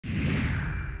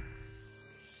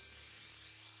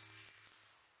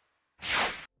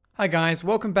Hi guys,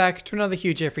 welcome back to another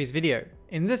Hugh video.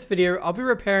 In this video, I'll be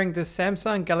repairing the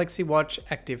Samsung Galaxy Watch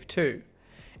Active 2.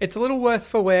 It's a little worse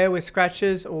for wear with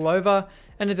scratches all over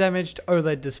and a damaged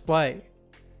OLED display.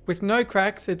 With no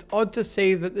cracks, it's odd to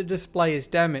see that the display is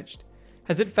damaged.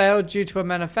 Has it failed due to a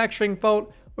manufacturing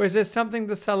fault, or is there something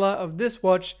the seller of this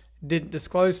watch didn't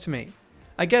disclose to me?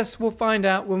 I guess we'll find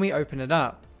out when we open it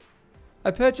up. I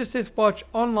purchased this watch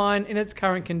online in its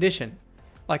current condition.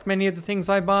 Like many of the things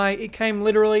I buy, it came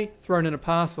literally thrown in a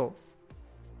parcel.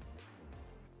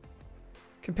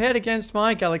 Compared against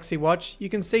my Galaxy Watch, you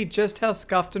can see just how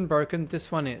scuffed and broken this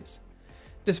one is.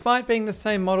 Despite being the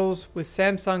same models with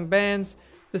Samsung bands,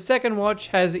 the second watch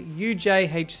has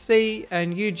UJHC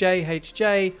and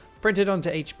UJHJ printed onto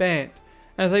each band,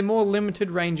 and has a more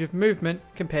limited range of movement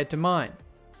compared to mine.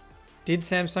 Did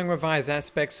Samsung revise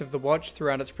aspects of the watch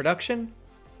throughout its production?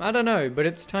 I don't know, but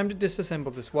it's time to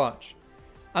disassemble this watch.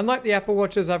 Unlike the Apple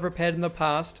Watches I've repaired in the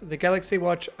past, the Galaxy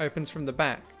Watch opens from the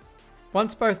back.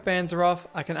 Once both bands are off,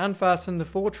 I can unfasten the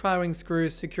 4 tri-wing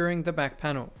screws securing the back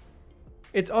panel.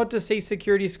 It's odd to see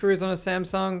security screws on a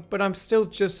Samsung, but I'm still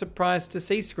just surprised to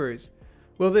see screws.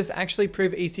 Will this actually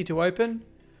prove easy to open?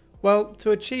 Well,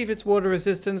 to achieve its water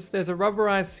resistance, there's a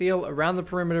rubberized seal around the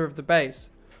perimeter of the base.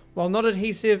 While not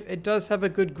adhesive, it does have a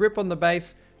good grip on the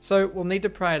base, so we'll need to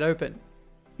pry it open.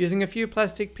 Using a few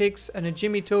plastic picks and a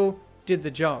jimmy tool did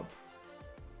the job.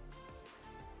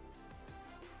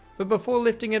 But before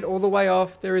lifting it all the way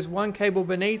off, there is one cable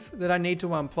beneath that I need to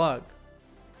unplug.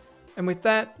 And with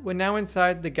that, we're now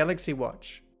inside the Galaxy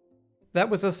Watch.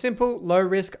 That was a simple,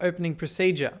 low-risk opening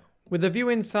procedure. With a view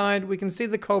inside, we can see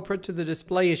the culprit to the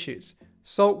display issues,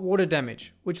 salt water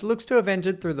damage, which looks to have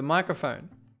entered through the microphone.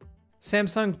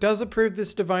 Samsung does approve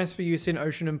this device for use in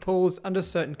ocean and pools under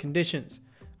certain conditions.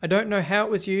 I don't know how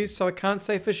it was used, so I can't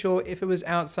say for sure if it was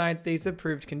outside these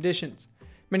approved conditions.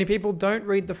 Many people don't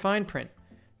read the fine print.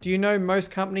 Do you know most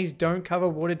companies don't cover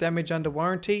water damage under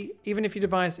warranty, even if your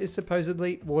device is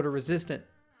supposedly water resistant?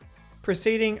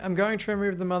 Proceeding, I'm going to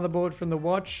remove the motherboard from the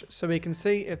watch so we can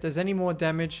see if there's any more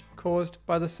damage caused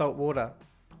by the salt water.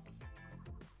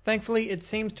 Thankfully, it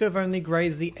seems to have only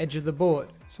grazed the edge of the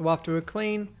board, so after a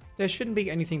clean, there shouldn't be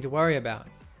anything to worry about.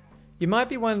 You might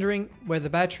be wondering where the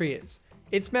battery is.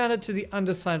 It's mounted to the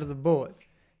underside of the board.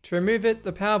 To remove it,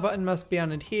 the power button must be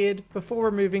unadhered before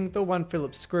removing the 1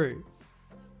 Phillips screw.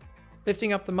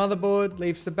 Lifting up the motherboard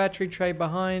leaves the battery tray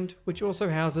behind, which also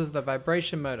houses the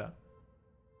vibration motor.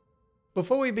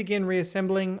 Before we begin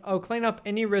reassembling, I'll clean up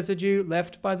any residue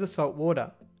left by the salt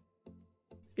water.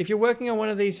 If you're working on one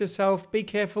of these yourself, be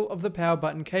careful of the power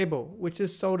button cable, which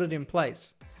is soldered in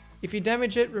place. If you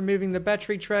damage it removing the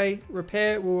battery tray,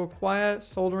 repair will require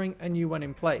soldering a new one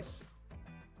in place.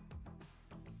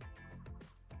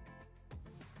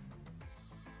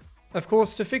 Of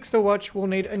course, to fix the watch, we'll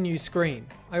need a new screen.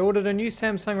 I ordered a new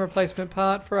Samsung replacement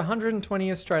part for 120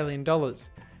 Australian dollars.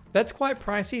 That's quite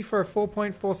pricey for a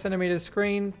 4.4cm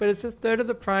screen, but it's a third of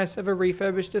the price of a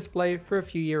refurbished display for a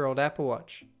few-year-old Apple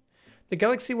Watch. The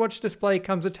Galaxy Watch display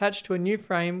comes attached to a new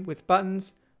frame with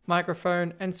buttons,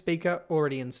 microphone and speaker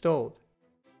already installed.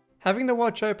 Having the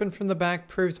watch open from the back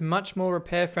proves much more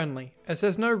repair friendly, as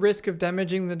there's no risk of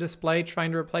damaging the display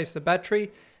trying to replace the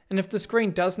battery, and if the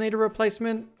screen does need a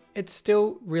replacement, it's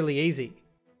still really easy.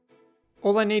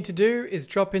 All I need to do is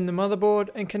drop in the motherboard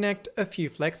and connect a few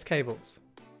flex cables.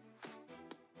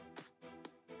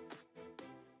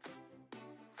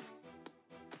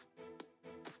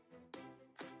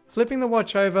 Flipping the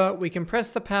watch over, we can press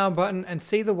the power button and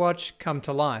see the watch come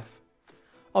to life.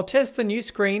 I'll test the new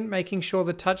screen, making sure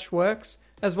the touch works,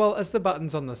 as well as the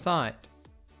buttons on the side.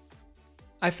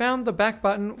 I found the back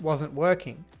button wasn't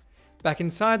working. Back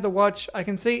inside the watch, I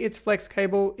can see its flex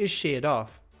cable is sheared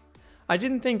off. I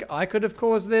didn't think I could have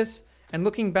caused this, and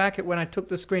looking back at when I took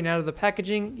the screen out of the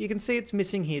packaging, you can see it's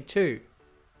missing here too.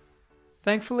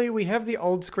 Thankfully, we have the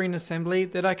old screen assembly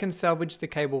that I can salvage the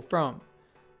cable from,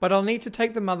 but I'll need to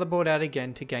take the motherboard out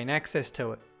again to gain access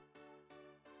to it.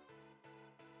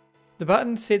 The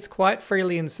button sits quite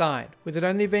freely inside, with it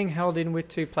only being held in with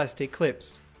 2 plastic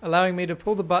clips, allowing me to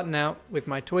pull the button out with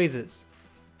my tweezers.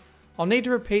 I'll need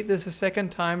to repeat this a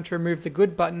second time to remove the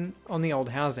good button on the old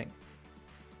housing.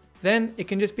 Then it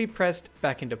can just be pressed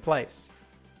back into place.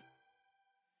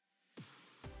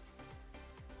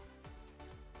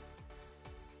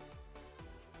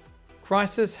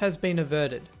 Crisis has been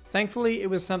averted. Thankfully, it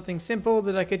was something simple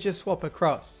that I could just swap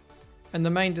across, and the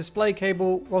main display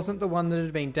cable wasn't the one that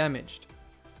had been damaged.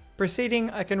 Proceeding,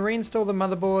 I can reinstall the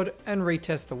motherboard and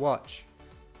retest the watch.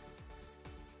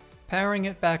 Powering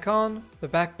it back on, the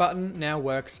back button now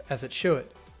works as it should.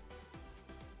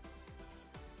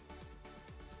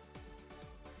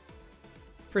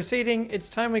 Proceeding, it's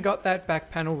time we got that back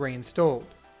panel reinstalled.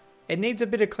 It needs a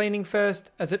bit of cleaning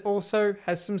first, as it also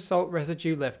has some salt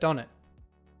residue left on it.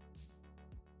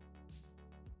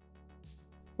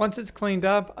 Once it's cleaned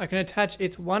up, I can attach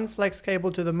its one flex cable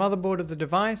to the motherboard of the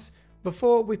device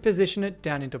before we position it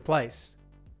down into place.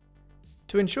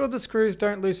 To ensure the screws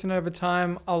don't loosen over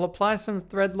time, I'll apply some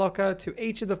thread locker to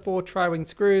each of the 4 tri-wing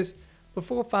screws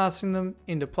before fastening them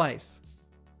into place.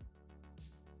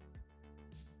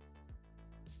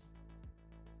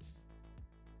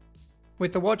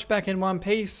 With the watch back in one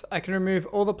piece, I can remove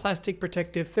all the plastic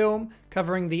protective film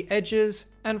covering the edges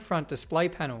and front display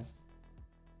panel.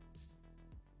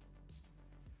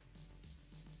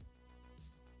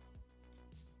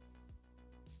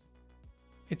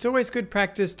 It's always good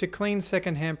practice to clean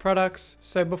second-hand products,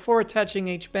 so before attaching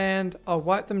each band, I'll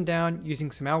wipe them down using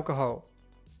some alcohol.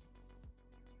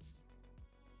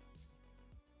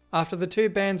 After the 2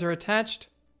 bands are attached,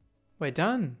 we're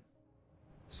done.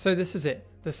 So this is it,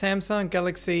 the Samsung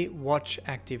Galaxy Watch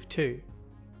Active 2.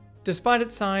 Despite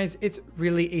its size, it's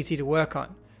really easy to work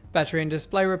on. Battery and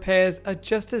display repairs are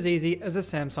just as easy as a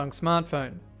Samsung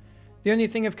smartphone. The only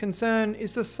thing of concern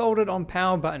is the soldered on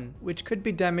power button, which could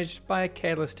be damaged by a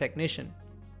careless technician.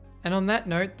 And on that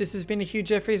note, this has been a Hugh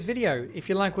Jeffries video. If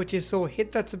you like what you saw,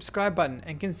 hit that subscribe button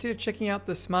and consider checking out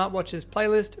the smartwatches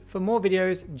playlist for more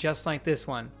videos just like this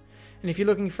one. And if you're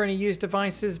looking for any used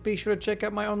devices, be sure to check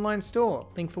out my online store,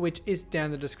 link for which is down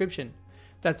in the description.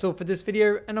 That's all for this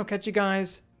video, and I'll catch you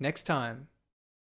guys next time.